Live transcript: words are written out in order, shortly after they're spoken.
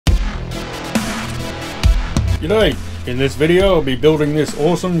G'day, in this video I'll be building this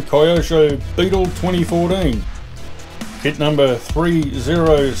awesome Kyosho Beetle 2014, kit number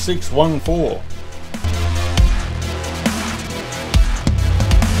 30614.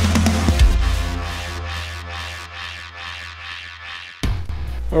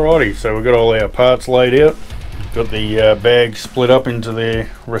 Alrighty, so we've got all our parts laid out, got the bags split up into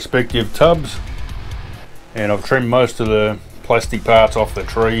their respective tubs, and I've trimmed most of the plastic parts off the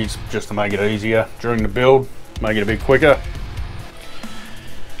trees just to make it easier during the build. Make it a bit quicker.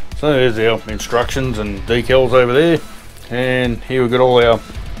 So there's our instructions and decals over there, and here we've got all our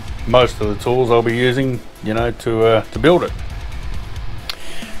most of the tools I'll be using, you know, to build it.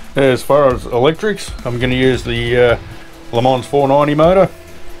 As far as electrics, I'm going to use the Le Mans 490 motor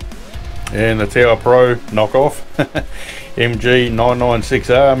and the Tower Pro knockoff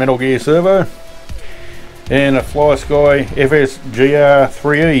MG996R Metal Gear servo, and a FlySky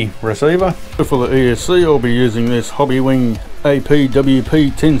FSGR3E receiver. For the ESC I'll be using this Hobbywing APWP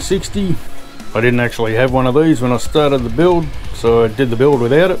 1060. I didn't actually have one of these when I started the build, so I did the build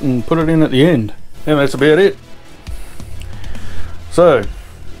without it and put it in at the end. And that's about it. So,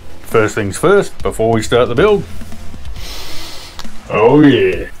 first things first, before we start the build. Oh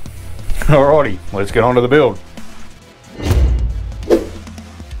yeah! Alrighty, let's get on to the build.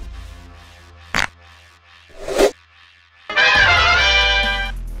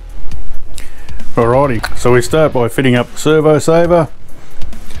 Alrighty, so we start by fitting up the servo saver,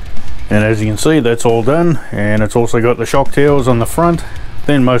 and as you can see that's all done, and it's also got the shock towers on the front.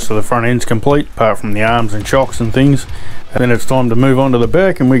 Then most of the front end's complete apart from the arms and shocks and things. And then it's time to move on to the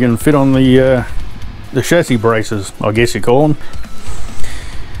back, and we can fit on the chassis braces, I guess you call them,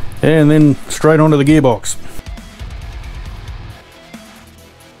 and then straight onto the gearbox.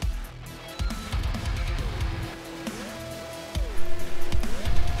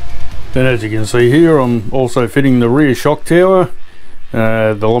 And as you can see here, I'm also fitting the rear shock tower,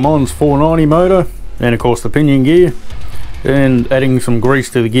 the Le Mans 490 motor, and of course the pinion gear, and adding some grease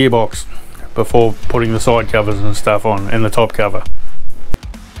to the gearbox before putting the side covers and stuff on, and the top cover.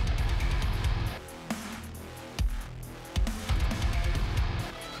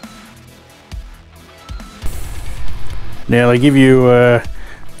 Now they give you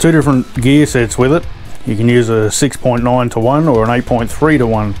two different gear sets with it. You can use a 6.9 to 1 or an 8.3 to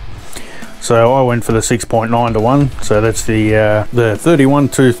 1. So I went for the 6.9 to 1, so that's the 31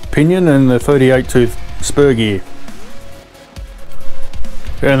 tooth pinion and the 38 tooth spur gear.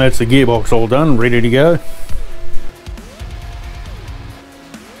 And that's the gearbox all done, ready to go.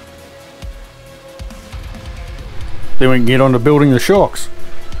 Then we can get on to building the shocks.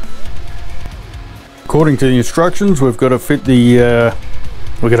 According to the instructions, we've got to fit the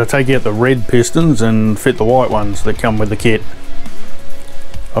we've got to take out the red pistons and fit the white ones that come with the kit.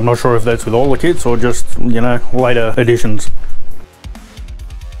 I'm not sure if that's with all the kits or just, you know, later additions.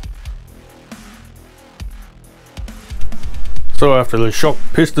 So after the shock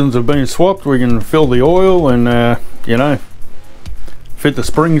pistons have been swapped, we can fill the oil and, you know, fit the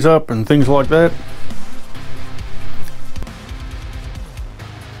springs up and things like that.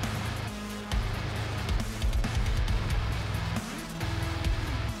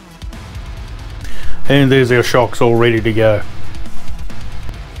 And there's our shocks all ready to go.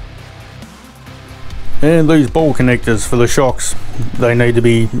 And these ball connectors for the shocks, they need to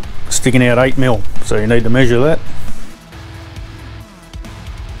be sticking out 8mm, so you need to measure that.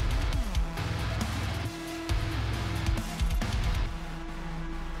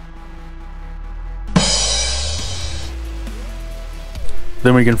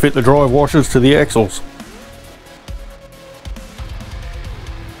 Then we can fit the drive washers to the axles.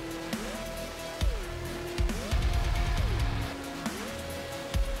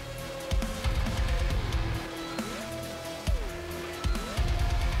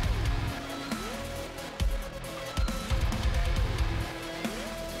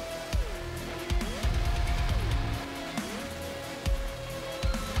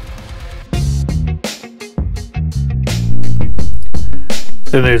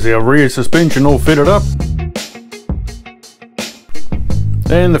 Then there's our rear suspension all fitted up,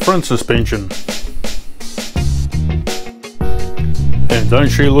 and the front suspension. And don't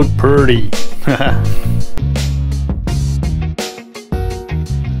she look pretty?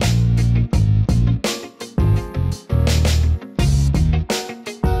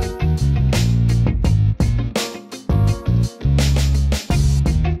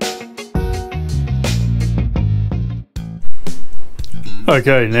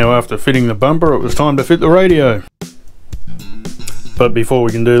 Okay, now after fitting the bumper, it was time to fit the radio. But before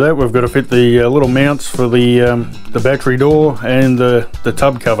we can do that, we've got to fit the little mounts for the battery door and the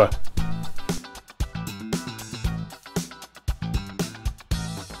tub cover.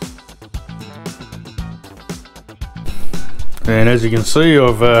 And as you can see,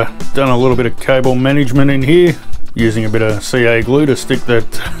 I've done a little bit of cable management in here, using a bit of CA glue to stick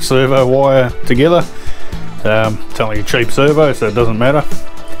that servo wire together. It's only a cheap servo, so it doesn't matter.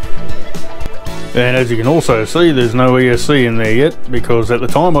 And as you can also see, there's no ESC in there yet, because at the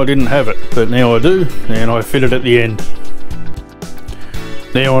time I didn't have it, but now I do, and I fit it at the end.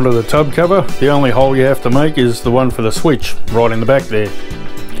 Now onto the tub cover. The only hole you have to make is the one for the switch, right in the back there.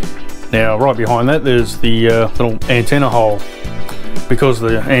 Now right behind that there's the little antenna hole. Because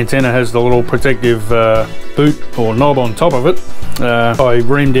the antenna has the little protective boot or knob on top of it, I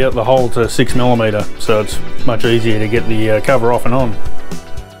reamed out the hole to 6mm, so it's much easier to get the cover off and on.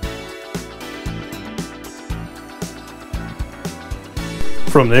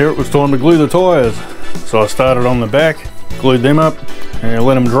 From there it was time to glue the tyres, so I started on the back, glued them up, and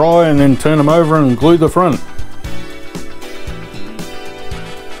let them dry, and then turn them over and glue the front.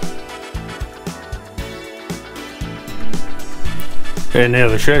 And now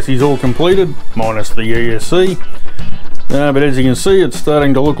the chassis is all completed, minus the ESC, but as you can see it's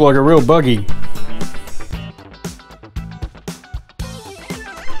starting to look like a real buggy.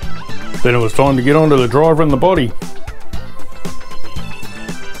 Then it was time to get onto the driver and the body.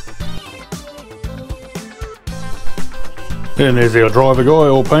 And there's our driver guy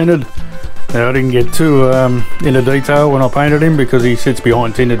all painted. Now I didn't get too into detail when I painted him because he sits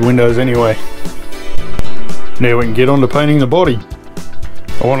behind tinted windows anyway. Now we can get on to painting the body.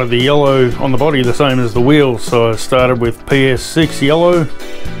 I wanted the yellow on the body the same as the wheels, so I started with PS6 yellow,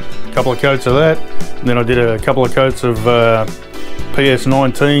 a couple of coats of that, and then I did a couple of coats of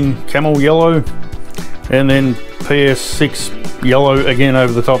PS19 camel yellow, and then PS6 yellow again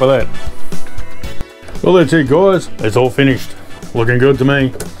over the top of that. Well, that's it guys, it's all finished. Looking good to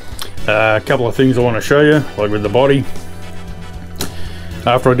me. A couple of things I want to show you, like with the body.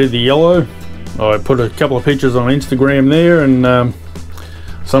 After I did the yellow, I put a couple of pictures on Instagram there, and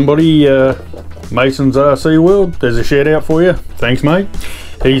somebody, Mason's RC World, there's a shout out for you, thanks mate.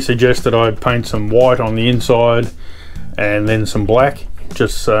 He suggested I paint some white on the inside and then some black,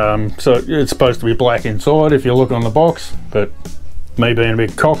 just so it's supposed to be black inside if you look on the box, but me being a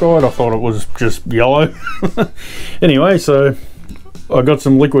bit cockeyed, I thought it was just yellow. Anyway, so I got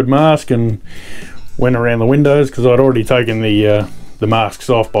some liquid mask and went around the windows because I'd already taken the masks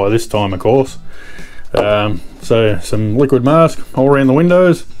off by this time, of course. So some liquid mask all around the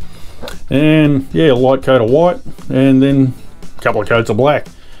windows, and yeah, a light coat of white, and then a couple of coats of black.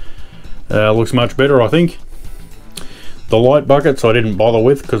 Looks much better, I think. The light buckets I didn't bother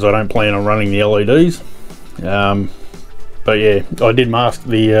with because I don't plan on running the LEDs. But yeah, I did mask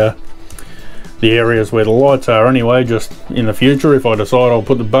the areas where the lights are anyway, just in the future if I decide I'll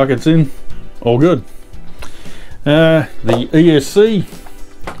put the buckets in. All good. The ESC,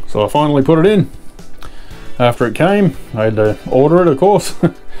 so I finally put it in. After it came, I had to order it, of course.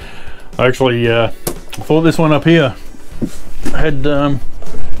 I actually thought this one up here had I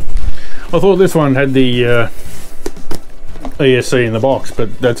thought this one had the ESC in the box,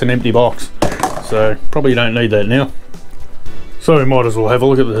 but that's an empty box, so probably don't need that now. So we might as well have a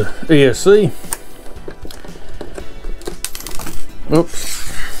look at the ESC. Oops.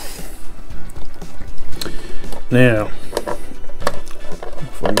 Now,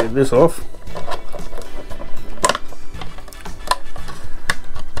 if I can get this off.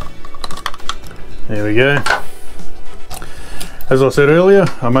 There we go. As I said earlier,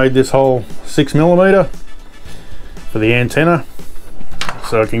 I made this hole 6mm for the antenna,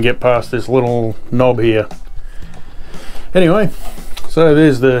 so I can get past this little knob here. Anyway, so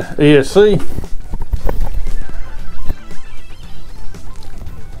there's the ESC.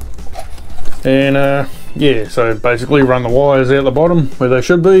 And yeah, so basically run the wires out the bottom where they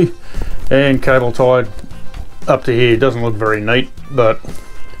should be, and cable tied up to here. Doesn't look very neat, but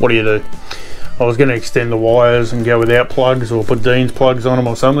what do you do? I was going to extend the wires and go without plugs, or put Dean's plugs on them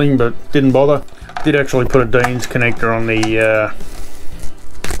or something, but didn't bother. Did actually put a Dean's connector on the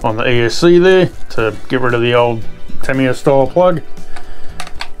ESC there to get rid of the old Tamiya style plug,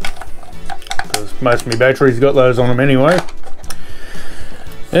 because most of my batteries got those on them anyway.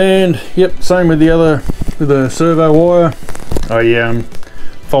 And yep, same with the servo wire. I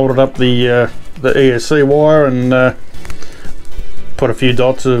folded up the ESC wire and put a few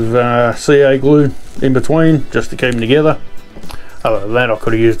dots of CA glue in between just to keep them together. Other than that, I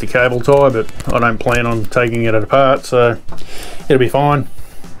could have used the cable tie, but I don't plan on taking it apart, so it'll be fine.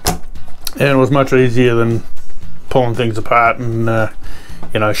 And it was much easier than pulling things apart and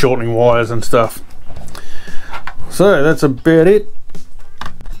you know, shortening wires and stuff. So that's about it.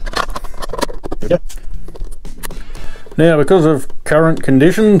 Now, because of current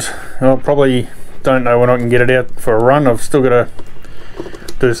conditions, I'll probably don't know when I can get it out for a run. I've still got to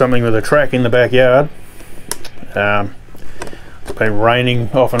do something with the track in the backyard. It's been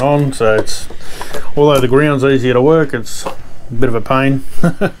raining off and on, so it's, although the ground's easier to work, it's a bit of a pain.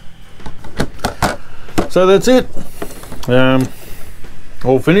 So that's it.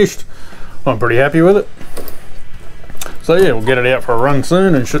 All finished. I'm pretty happy with it. So yeah, we'll get it out for a run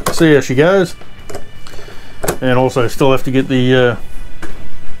soon and see how she goes. And also still have to get the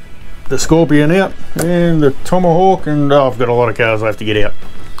Scorpion out and the Tomahawk, and I've got a lot of cars I have to get out.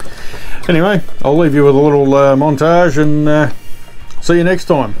 Anyway, I'll leave you with a little montage, and see you next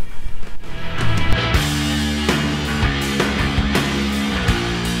time.